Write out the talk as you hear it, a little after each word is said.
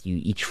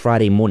you each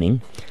Friday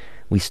morning.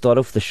 We start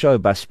off the show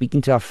by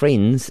speaking to our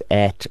friends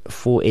at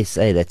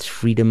ForSA, that's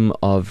Freedom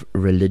of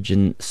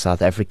Religion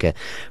South Africa.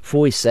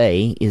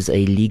 ForSA is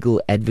a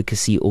legal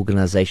advocacy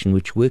organization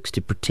which works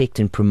to protect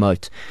and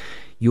promote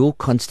your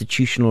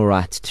constitutional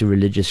right to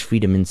religious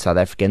freedom in South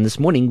Africa. And this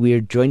morning we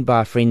are joined by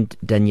our friend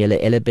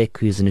Daniela Ellerbeck,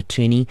 who is an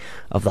attorney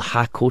of the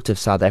High Court of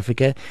South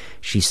Africa.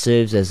 She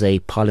serves as a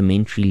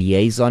parliamentary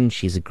liaison.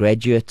 She's a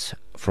graduate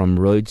from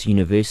Rhodes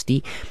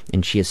University,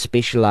 and she is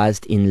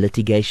specialised in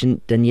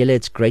litigation. Daniela,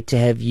 it's great to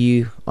have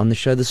you on the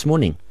show this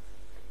morning.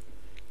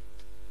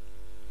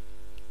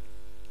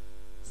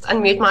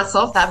 Unmute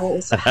myself, that will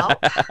also help.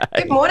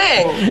 Good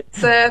morning.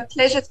 It's a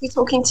pleasure to be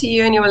talking to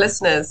you and your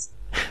listeners.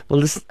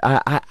 Well,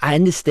 I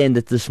understand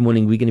that this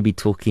morning we're going to be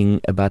talking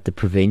about the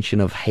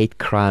prevention of hate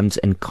crimes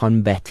and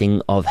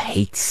combating of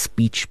hate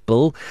speech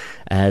bill,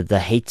 the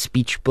hate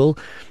speech bill.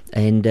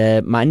 And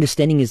my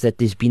understanding is that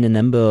there's been a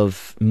number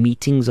of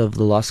meetings over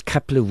the last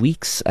couple of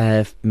weeks.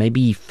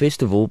 Maybe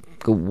first of all,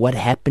 what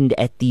happened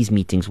at these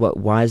meetings?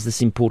 Why is this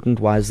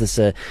important? Why is this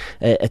a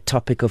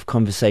topic of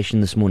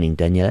conversation this morning,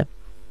 Daniela?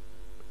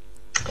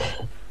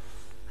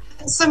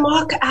 So,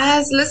 Mark,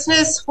 as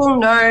listeners will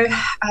know,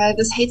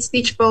 this hate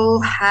speech bill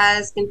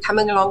has been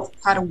coming along for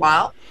quite a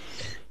while,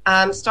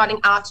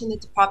 starting out in the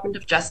Department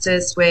of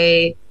Justice,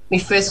 where we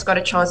first got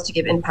a chance to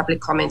give in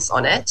public comments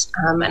on it.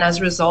 And as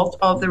a result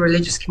of the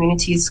religious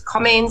community's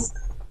comments,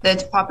 the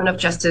Department of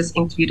Justice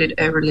included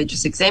a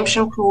religious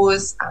exemption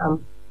clause,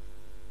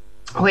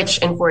 which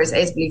in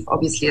ForSA's belief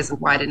obviously isn't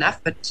wide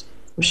enough, but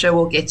I'm sure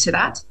we'll get to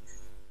that.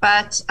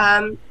 But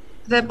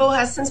the bill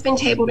has since been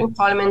tabled in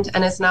Parliament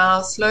and is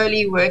now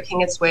slowly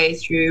working its way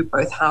through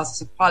both houses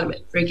of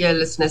Parliament. Regular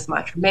listeners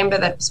might remember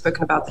that we've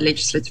spoken about the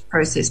legislative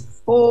process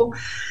before.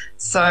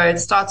 So it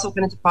starts off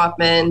in a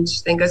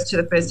department, then goes to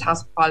the first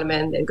House of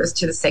Parliament, then goes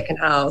to the second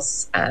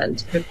House, and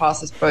if it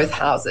passes both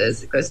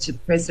houses, it goes to the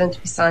President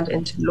to be signed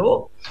into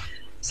law.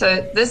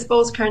 So this bill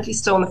is currently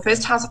still in the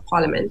first House of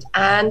Parliament,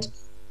 and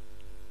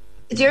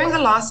during the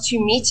last two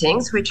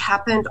meetings, which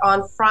happened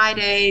on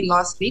Friday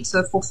last week,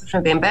 so the 4th of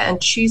November, and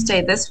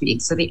Tuesday this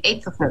week, so the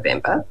 8th of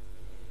November,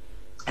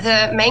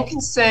 the main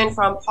concern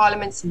from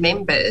Parliament's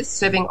members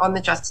serving on the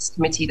Justice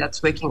Committee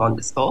that's working on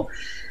this bill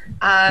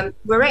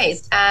were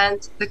raised.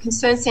 And the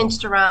concern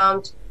centered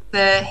around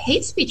the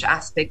hate speech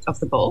aspect of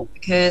the bill,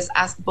 because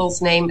as the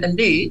bill's name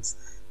alludes,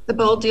 the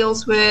bill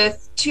deals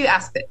with two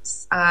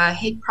aspects,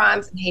 hate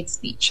crimes and hate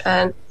speech.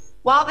 And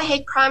while the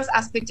hate crimes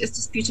aspect is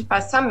disputed by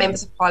some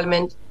members of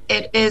Parliament,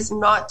 it is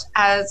not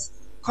as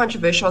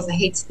controversial as the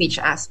hate speech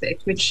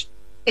aspect, which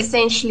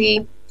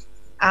essentially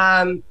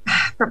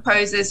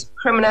proposes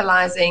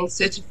criminalizing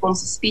certain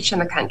forms of speech in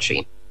the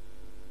country.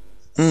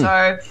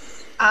 So,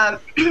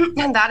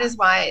 and that is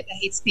why the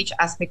hate speech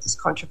aspect is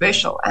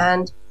controversial.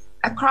 And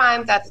a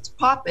crime that the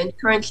department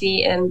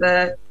currently in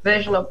the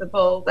version of the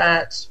bill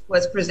that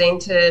was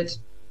presented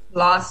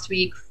last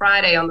week,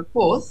 Friday on the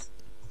 4th,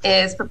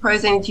 is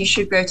proposing that you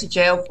should go to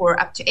jail for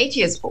up to 8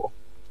 years for.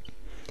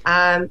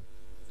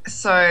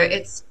 So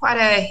it's quite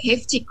a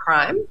hefty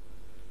crime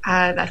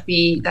that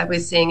we're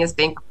seeing is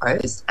being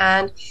proposed.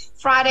 And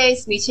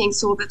Friday's meeting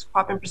saw the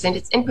department present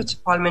its input to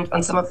Parliament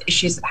on some of the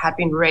issues that had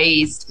been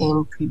raised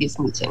in previous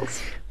meetings.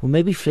 Well,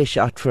 maybe flesh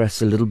out for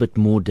us a little bit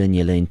more,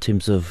 Daniela, in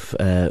terms of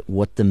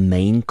what the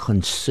main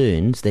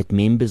concerns that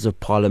members of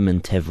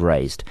Parliament have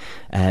raised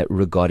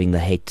regarding the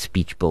hate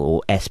speech bill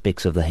or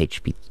aspects of the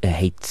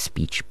hate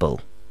speech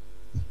bill.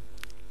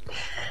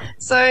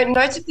 So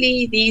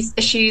notably, these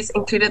issues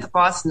included the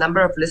vast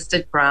number of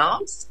listed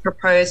grounds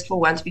proposed for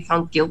one to be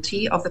found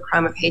guilty of the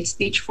crime of hate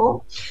speech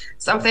for,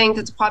 something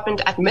the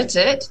department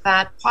admitted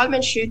that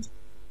Parliament should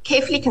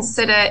carefully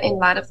consider in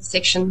light of the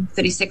Section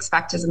 36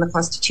 factors in the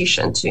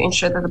Constitution to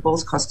ensure that the bill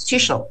is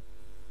constitutional.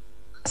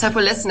 So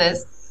for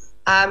listeners,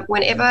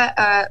 whenever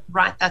a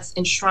right that's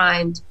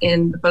enshrined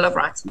in the Bill of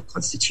Rights and the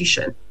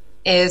Constitution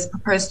is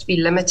proposed to be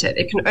limited,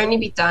 it can only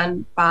be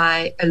done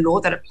by a law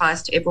that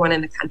applies to everyone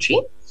in the country,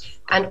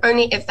 and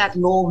only if that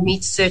law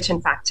meets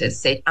certain factors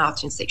set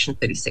out in Section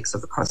 36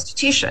 of the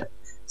Constitution.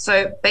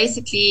 So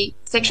basically,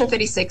 Section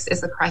 36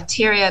 is the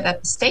criteria that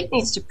the state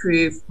needs to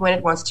prove when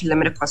it wants to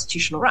limit a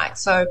constitutional right,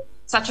 so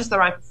such as the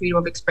right to freedom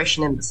of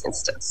expression in this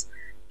instance.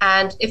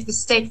 And if the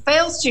state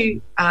fails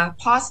to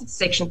pass its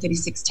Section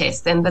 36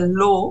 test, then the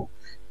law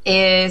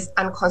is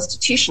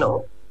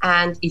unconstitutional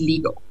and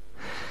illegal.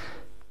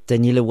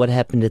 Daniela, what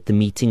happened at the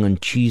meeting on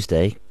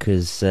Tuesday?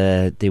 Because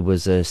there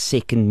was a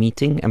second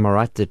meeting. Am I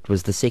right? That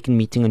was the second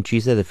meeting on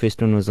Tuesday. The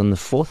first one was on the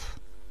 4th.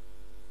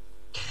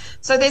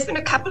 So there's been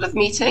a couple of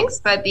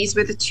meetings, but these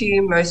were the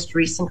two most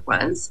recent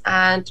ones.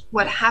 And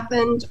what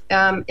happened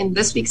in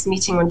this week's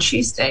meeting on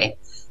Tuesday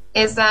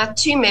is that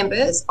two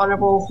members,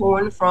 Honourable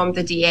Horn from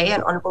the DA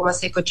and Honourable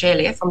Maseko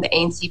Jele from the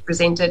ANC,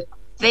 presented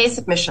their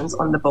submissions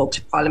on the bill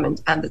to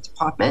Parliament and the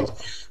department.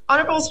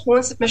 Honourable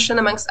Horn's submission,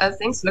 amongst other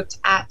things, looked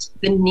at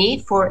the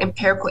need for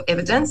empirical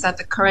evidence that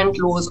the current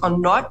laws are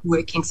not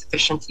working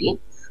sufficiently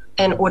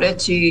in order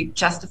to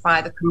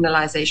justify the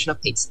criminalization of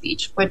hate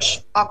speech,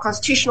 which our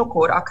constitutional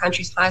court, our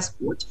country's highest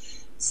court,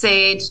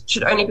 said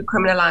should only be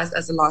criminalized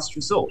as a last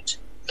resort.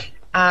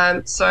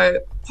 So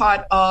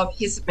part of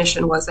his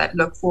submission was that,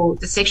 look, for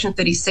the Section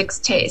 36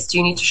 test,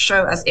 you need to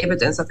show us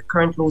evidence that the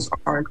current laws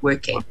aren't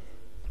working.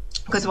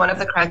 Because one of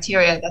the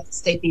criteria that the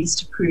state needs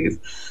to prove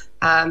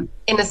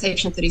in a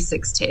Section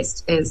 36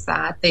 test is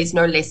that there's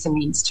no lesser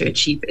means to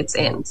achieve its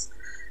ends.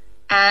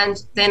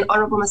 And then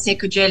Honourable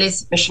Maseko Jele's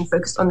submission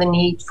focused on the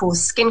need for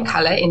skin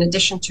colour in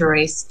addition to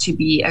race to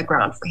be a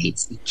ground for hate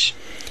speech.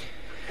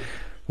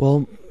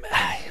 Well,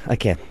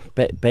 okay,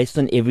 but based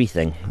on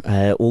everything,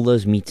 all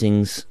those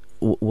meetings,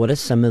 what are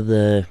some of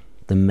the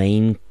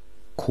main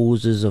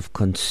causes of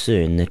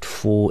concern that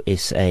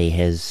ForSA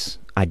has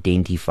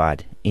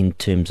identified in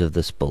terms of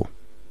this bill?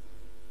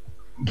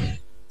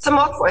 So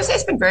Mark, ForSA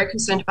has been very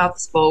concerned about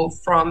this bill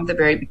from the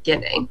very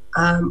beginning.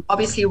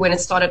 Obviously, when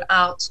it started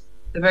out,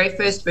 the very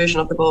first version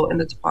of the bill in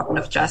the Department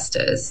of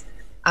Justice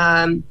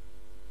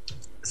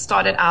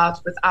started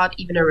out without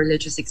even a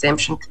religious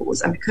exemption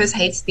clause. And because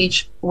hate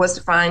speech was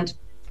defined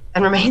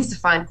and remains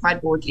defined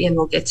quite broadly, and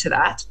we'll get to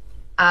that,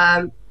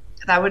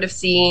 that would have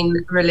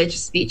seen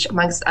religious speech,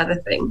 amongst other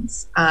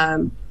things,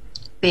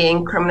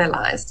 being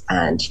criminalized.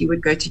 And you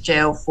would go to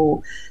jail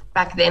for,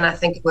 back then, I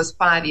think it was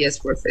 5 years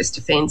for a first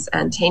offense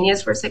and 10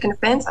 years for a second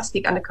offense. I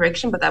speak under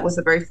correction, but that was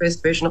the very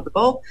first version of the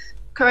bill.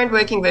 Current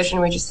working version,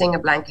 we're just seeing a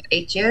blanket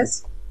 8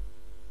 years.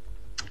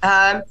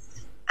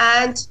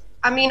 And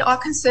I mean, our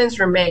concerns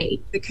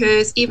remain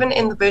because even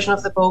in the version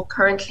of the bill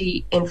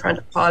currently in front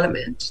of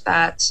Parliament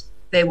that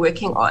they're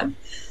working on,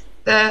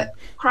 the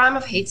crime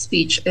of hate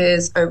speech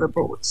is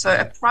overbroad. So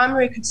a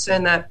primary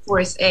concern that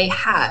ForSA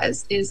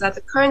has is that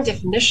the current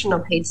definition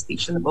of hate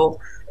speech in the bill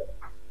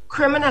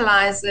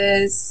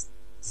criminalizes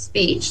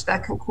speech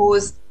that can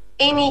cause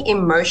any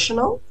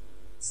emotional,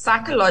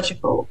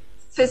 psychological,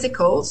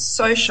 physical,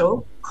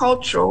 social,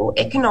 cultural,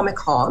 economic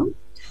harm.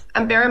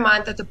 And bear in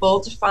mind that the bill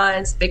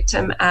defines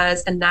victim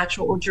as a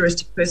natural or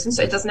juristic person.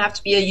 So it doesn't have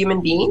to be a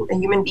human being. A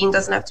human being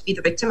doesn't have to be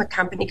the victim. A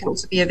company can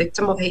also be a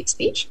victim of hate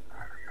speech.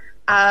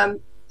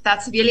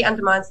 That severely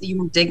undermines the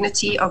human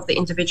dignity of the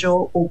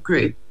individual or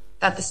group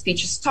that the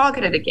speech is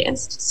targeted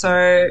against.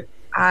 So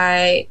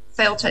I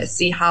fail to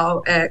see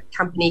how a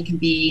company can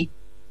be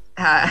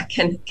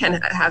can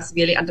have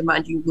severely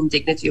undermined human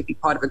dignity or be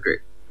part of a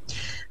group.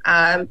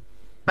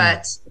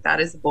 But that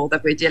is the bill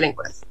that we're dealing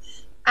with.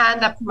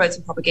 And that promotes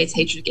and propagates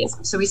hatred against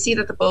them. So we see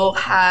that the bill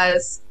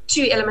has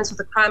two elements of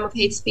the crime of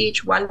hate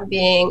speech, one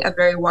being a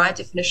very wide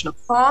definition of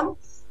harm,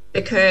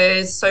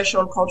 because social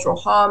and cultural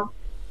harm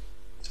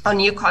are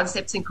new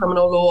concepts in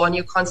criminal law, are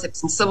new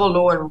concepts in civil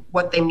law, and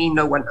what they mean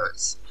no one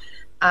knows.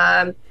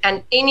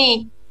 And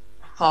any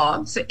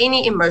harm, so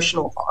any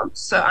emotional harm,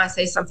 so I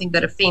say something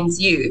that offends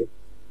you,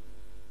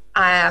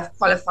 I have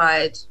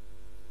qualified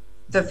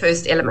the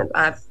first element.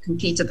 I've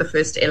completed the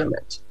first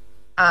element.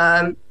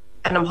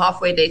 And I'm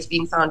halfway there to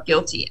being found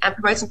guilty. And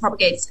promotes and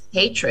propagates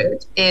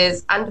hatred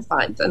is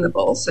undefined in the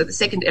bill. So the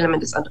second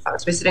element is undefined.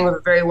 So we're sitting with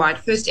a very wide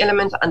first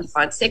element,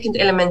 undefined second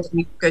element,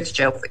 and you go to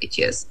jail for 8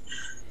 years.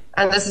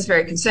 And this is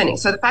very concerning.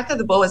 So the fact that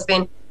the bill has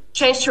been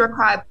changed to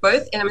require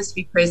both elements to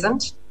be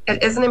present,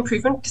 it is an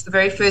improvement because the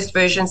very first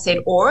version said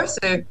or.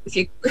 So if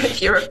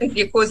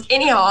you caused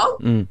any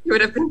harm, you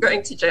would have been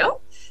going to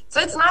jail.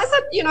 So it's nice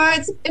that,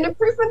 it's an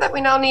improvement that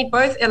we now need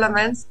both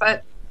elements,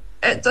 but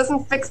it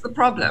doesn't fix the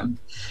problem.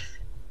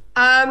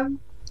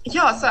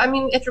 So I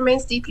mean, it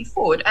remains deeply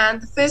flawed.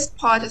 And the first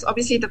part is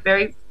obviously the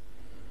very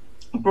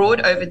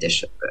broad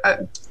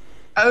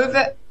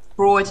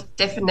broad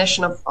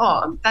definition of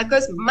harm that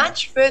goes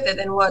much further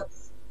than what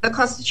the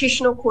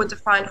Constitutional Court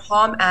defined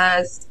harm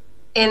as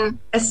in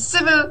a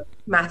civil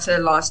matter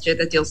last year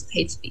that deals with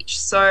hate speech.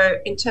 So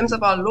in terms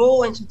of our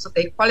law, in terms of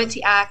the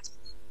Equality Act,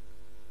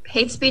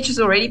 hate speech is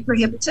already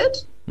prohibited,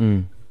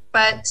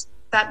 but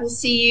that will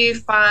see you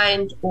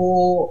fined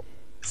or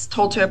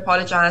told to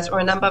apologize or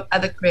a number of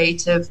other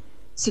creative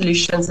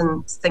solutions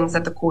and things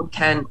that the court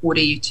can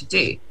order you to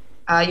do.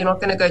 You're not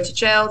going to go to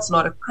jail. It's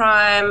not a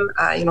crime.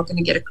 You're not going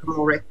to get a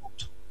criminal record.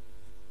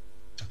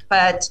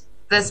 But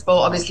this bill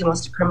obviously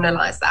wants to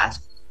criminalize that.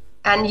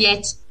 And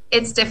yet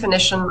its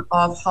definition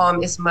of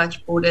harm is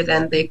much broader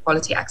than the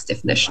Equality Act's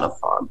definition of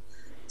harm.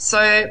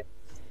 So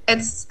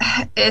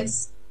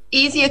it's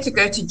easier to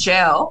go to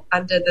jail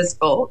under this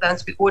bill than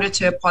to be ordered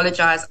to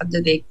apologize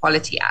under the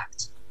Equality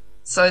Act.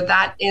 So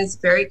that is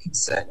very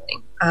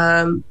concerning.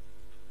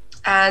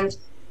 And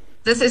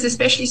this is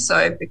especially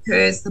so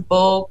because the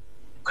bill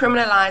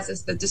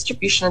criminalizes the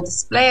distribution and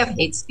display of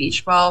hate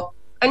speech while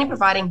only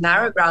providing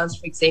narrow grounds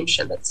for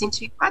exemption that seem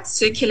to be quite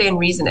circular in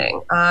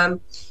reasoning.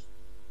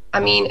 I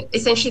mean,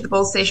 essentially the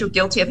bill says you're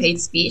guilty of hate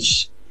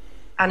speech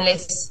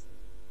unless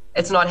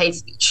it's not hate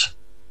speech.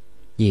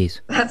 Yes.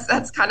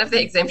 That's kind of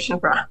the exemption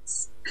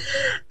grounds.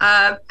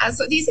 And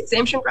so these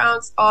exemption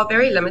grounds are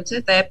very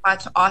limited. They apply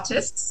to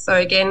artists. So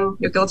again,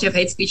 you're guilty of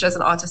hate speech as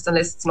an artist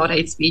unless it's not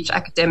hate speech.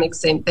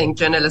 Academics, same thing.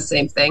 Journalists,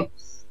 same thing.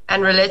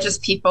 And religious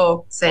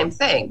people, same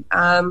thing.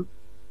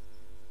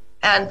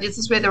 And this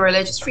is where the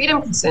religious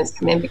freedom concerns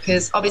come in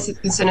because obviously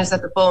the concern is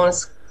that the bill in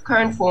its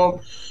current form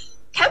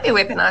can be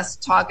weaponized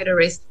to target,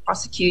 arrest,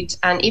 prosecute,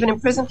 and even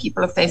imprison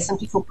people of faith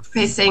simply for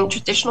professing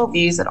traditional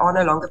views that are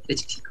no longer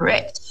politically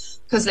correct.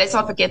 Because let's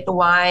not forget the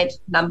wide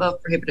number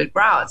of prohibited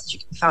grounds that you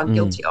can be found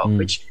guilty of,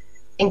 which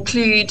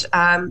include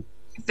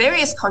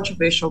various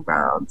controversial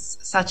grounds,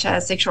 such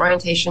as sexual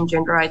orientation,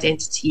 gender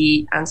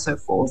identity, and so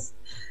forth.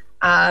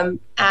 And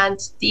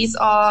these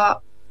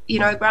are,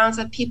 grounds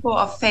that people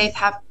of faith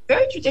have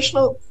very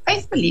traditional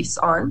faith beliefs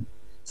on,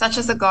 such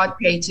as the God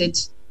created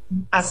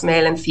us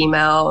male and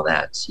female,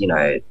 that,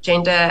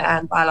 gender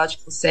and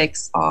biological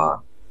sex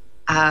are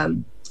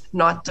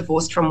not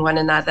divorced from one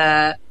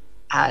another,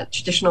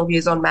 traditional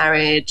views on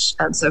marriage,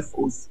 and so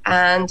forth.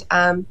 And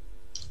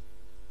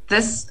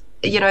this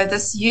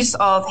use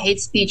of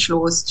hate speech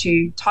laws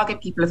to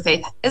target people of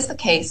faith is the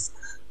case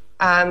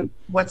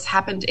what's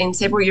happened in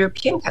several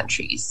European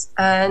countries.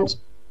 And,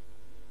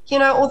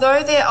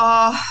 although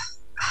there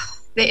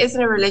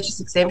isn't a religious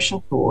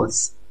exemption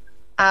clause,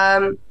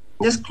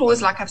 this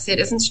clause, like I've said,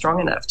 isn't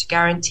strong enough to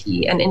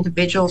guarantee an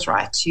individual's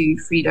right to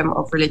freedom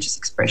of religious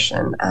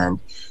expression. And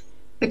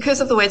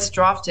because of the way it's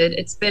drafted,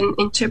 it's been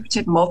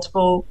interpreted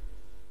multiple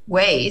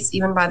ways,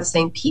 even by the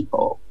same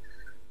people.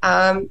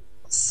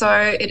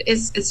 So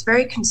it's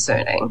very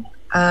concerning.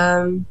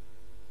 And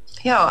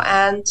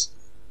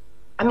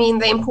I mean,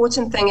 the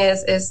important thing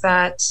is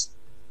that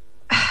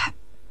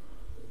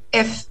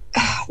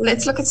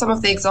let's look at some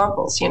of the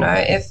examples,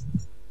 if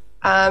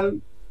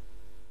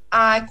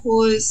I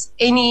cause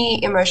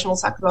any emotional,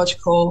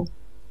 psychological,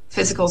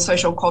 physical,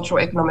 social, cultural,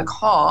 economic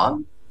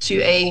harm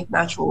to a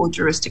natural or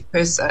juristic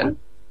person,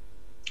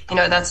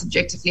 that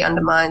subjectively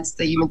undermines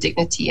the human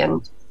dignity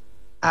and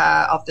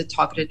of the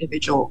targeted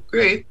individual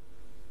group.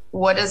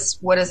 What does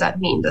that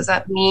mean? Does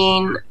that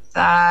mean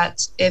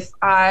that if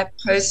I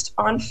post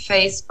on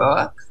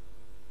Facebook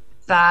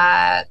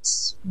that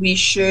we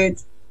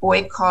should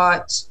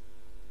boycott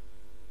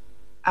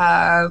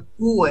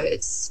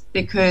Woolworths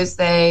because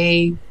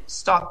they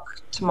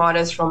stock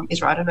tomatoes from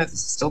Israel? I don't know if this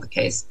is still the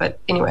case, but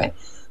anyway.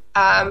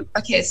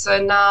 Okay,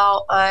 so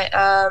now I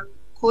am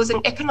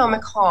causing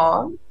economic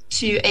harm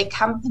to a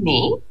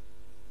company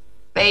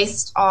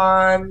based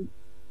on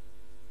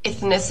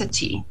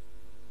ethnicity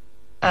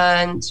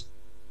and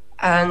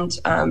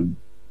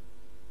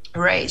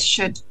race.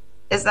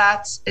 Is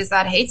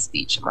that hate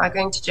speech? Am I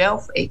going to jail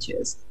for 8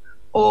 years?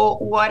 Or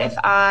what if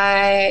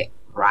I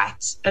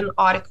write an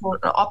article,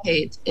 an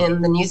op-ed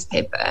in the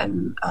newspaper,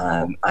 and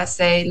I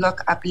say,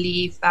 look, I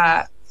believe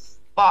that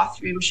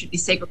bathrooms should be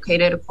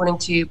segregated according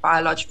to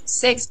biological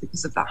sex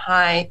because of the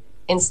high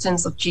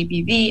instance of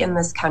GBV in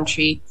this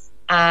country,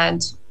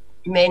 and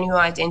men who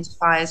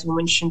identify as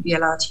women shouldn't be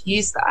allowed to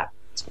use that.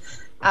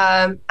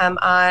 I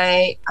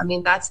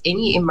mean, that's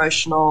any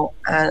emotional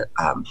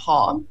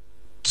harm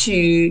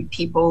to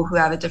people who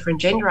have a different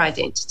gender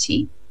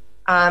identity.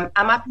 Am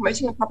I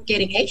promoting and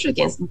propagating hatred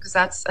against them? Because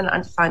that's an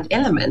undefined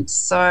element.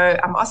 So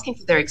I'm asking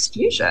for their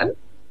exclusion.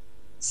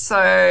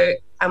 So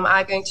am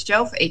I going to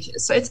jail for 8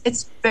 years? So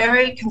it's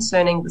very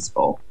concerning, this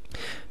bill.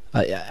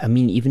 I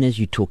mean, even as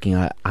you're talking,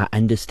 I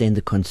understand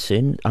the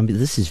concern. I mean,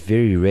 this is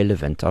very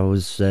relevant. I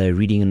was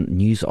reading a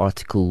news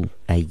article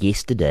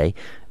yesterday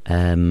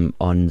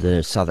on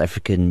the South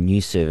African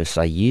news service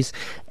I use,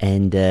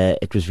 and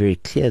it was very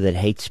clear that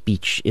hate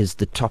speech is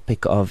the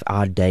topic of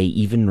our day,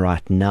 even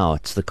right now.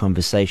 It's the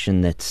conversation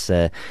that's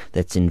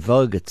in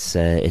vogue. It's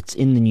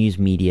in the news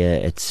media.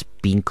 It's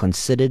being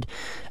considered,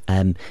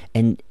 and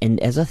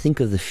as I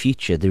think of the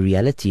future, the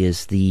reality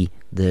is the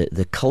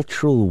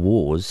cultural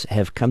wars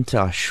have come to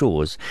our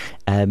shores,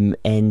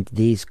 and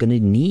there's going to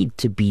need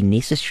to be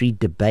necessary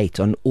debate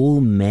on all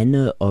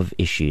manner of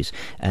issues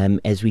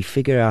as we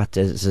figure out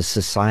as a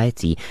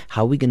society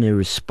how we're going to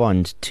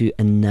respond to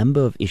a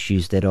number of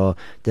issues that are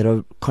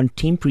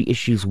contemporary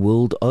issues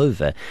world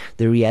over.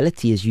 The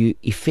reality is you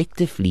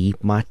effectively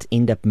might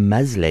end up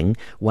muzzling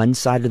one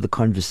side of the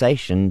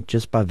conversation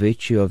just by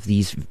virtue of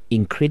these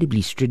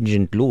incredibly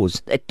stringent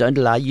laws that don't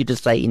allow you to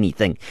say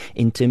anything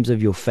in terms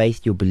of your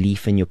faith, your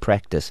belief, and your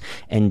practice,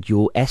 and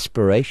your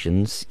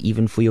aspirations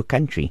even for your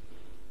country.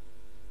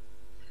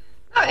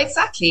 No,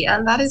 exactly,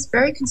 and that is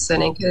very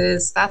concerning,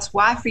 because that's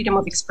why freedom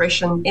of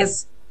expression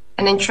is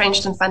an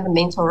entrenched and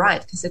fundamental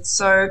right, because it's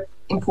so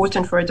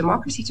important for a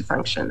democracy to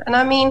function. And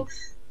I mean,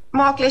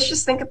 Mark, let's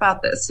just think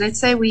about this. Let's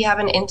say we have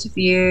an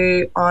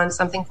interview on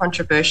something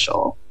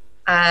controversial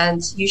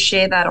and you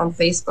share that on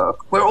Facebook.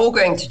 We're all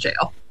going to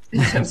jail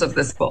in terms of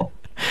this bill.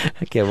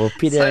 Okay, well,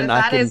 Peter so and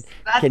I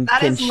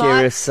can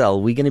share a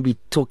cell. We're going to be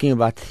talking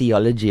about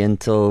theology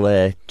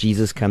until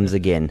Jesus comes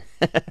again.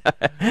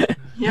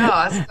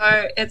 Yeah,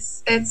 so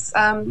it's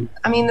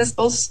I mean, this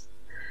bill's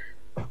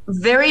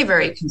very,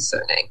 very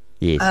concerning.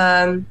 Yes.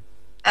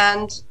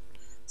 And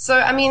so,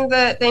 I mean,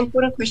 the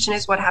important question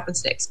is what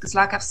happens next? Because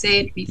like I've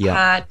said, we've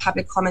had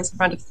public comments in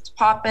front of the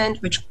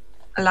department, which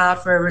allowed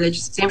for a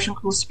religious exemption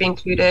clause to be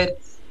included.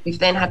 We've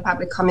then had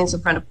public comments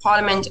in front of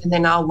Parliament, and they're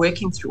now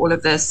working through all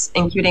of this,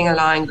 including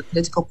allowing the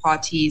political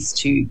parties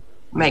to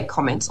make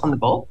comments on the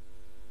bill.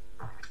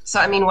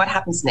 So, I mean, what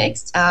happens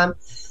next?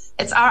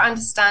 It's our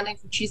understanding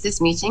from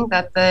Tuesday's meeting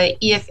that the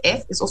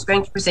EFF is also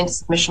going to present a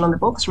submission on the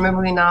books.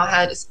 Remember, we now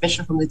had a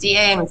submission from the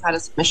DA and we've had a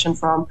submission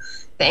from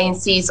the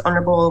ANC's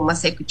Honourable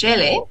Maseko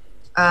Jele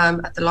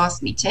at the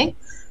last meeting.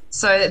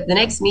 So the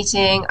next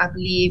meeting, I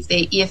believe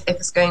the EFF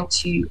is going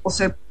to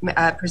also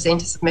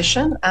present a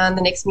submission, and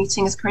the next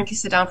meeting is currently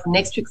set down for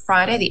next week,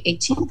 Friday, the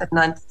 18th at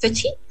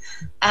 9:30.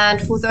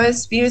 And for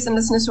those viewers and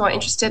listeners who are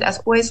interested, as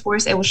always,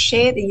 ForSA will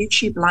share the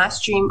YouTube live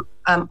stream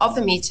of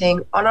the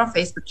meeting on our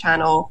Facebook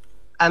channel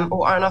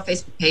or on our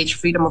Facebook page,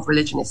 Freedom of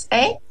Religion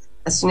SA,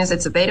 as soon as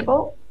it's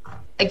available.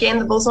 Again,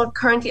 the bill's not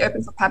currently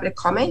open for public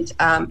comment.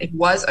 It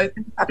was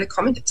open for public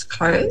comment. It's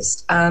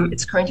closed.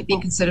 It's currently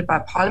being considered by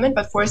Parliament,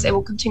 but ForSA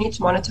will continue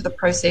to monitor the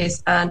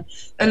process and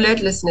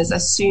alert listeners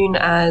as soon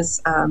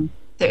as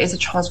there is a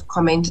chance for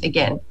comment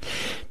again.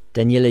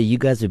 Daniela, you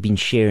guys have been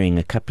sharing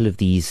a couple of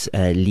these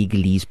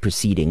legalese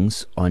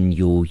proceedings on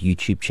your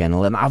YouTube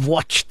channel, and I've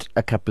watched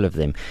a couple of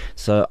them.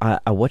 So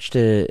I watched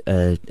a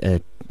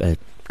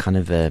kind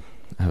of a,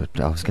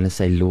 I was going to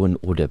say Law and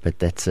Order, but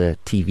that's a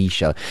TV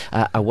show.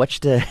 I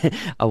watched a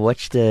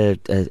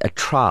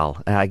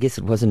trial. I guess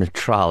it wasn't a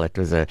trial. It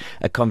was a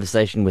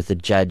conversation with a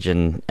judge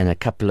and a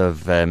couple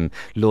of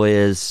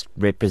lawyers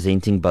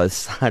representing both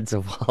sides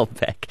a while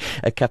back,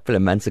 a couple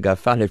of months ago. I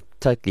found it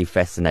totally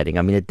fascinating.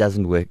 I mean, it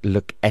doesn't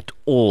look at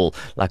all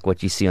like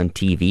what you see on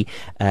TV.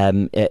 I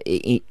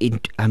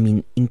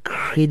mean,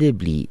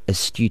 incredibly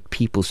astute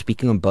people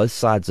speaking on both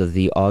sides of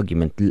the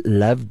argument.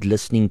 Loved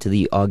listening to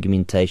the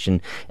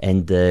argumentation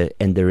and the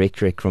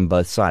rhetoric from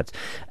both sides.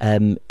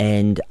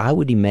 And I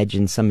would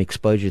imagine some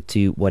exposure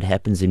to what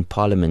happens in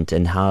Parliament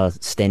and how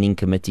standing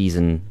committees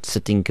and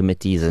sitting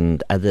committees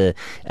and other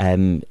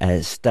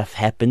stuff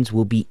happens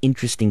will be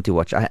interesting to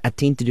watch. I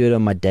tend to do it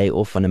on my day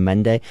off on a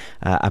Monday.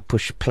 I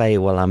push play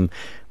while I'm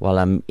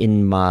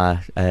in my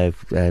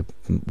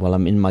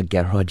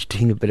garage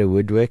doing a bit of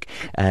woodwork,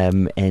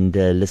 and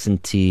listen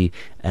to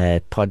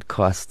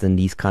podcasts and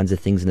these kinds of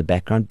things in the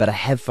background. But I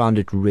have found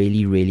it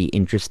really, really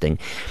interesting,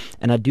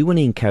 and I do want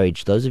to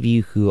encourage those of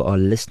you who are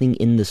listening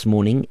in this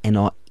morning and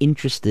are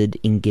interested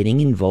in getting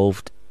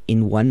involved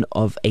in one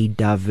of a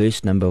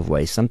diverse number of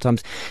ways.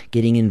 Sometimes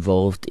getting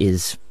involved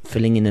is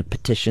filling in a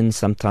petition.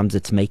 Sometimes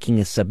it's making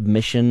a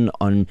submission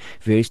on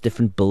various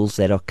different bills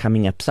that are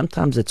coming up.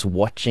 Sometimes it's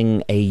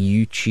watching a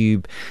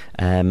YouTube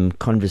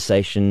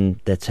conversation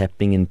that's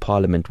happening in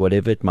Parliament,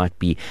 whatever it might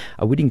be.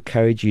 I would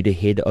encourage you to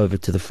head over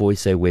to the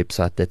ForSA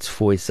website. That's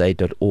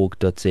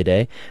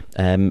forsa.org.za,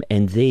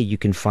 and there you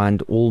can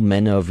find all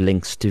manner of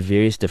links to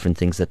various different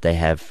things that they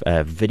have,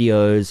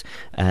 videos,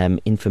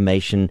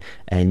 information,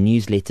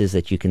 newsletters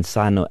that you can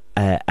sign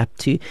up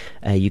to.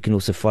 You can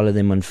also follow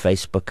them on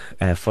Facebook,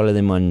 follow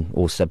them on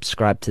or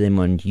subscribe to them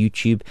on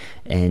YouTube,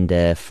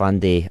 and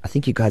find their, I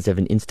think you guys have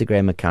an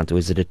Instagram account, or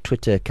is it a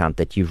Twitter account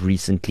that you've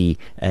recently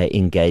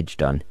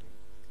engaged on?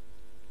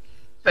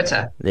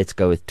 Twitter. Let's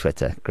go with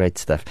Twitter. Great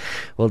stuff.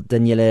 Well,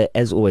 Daniela,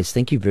 as always,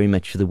 thank you very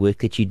much for the work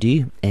that you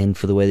do and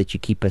for the way that you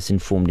keep us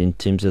informed in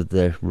terms of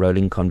the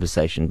rolling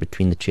conversation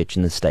between the church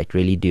and the state.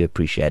 Really do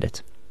appreciate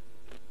it.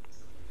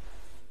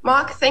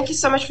 Mark, thank you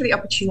so much for the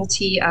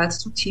opportunity to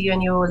talk to you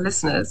and your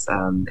listeners.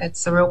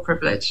 It's a real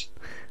privilege.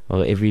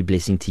 Well, every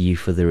blessing to you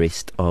for the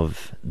rest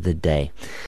of the day.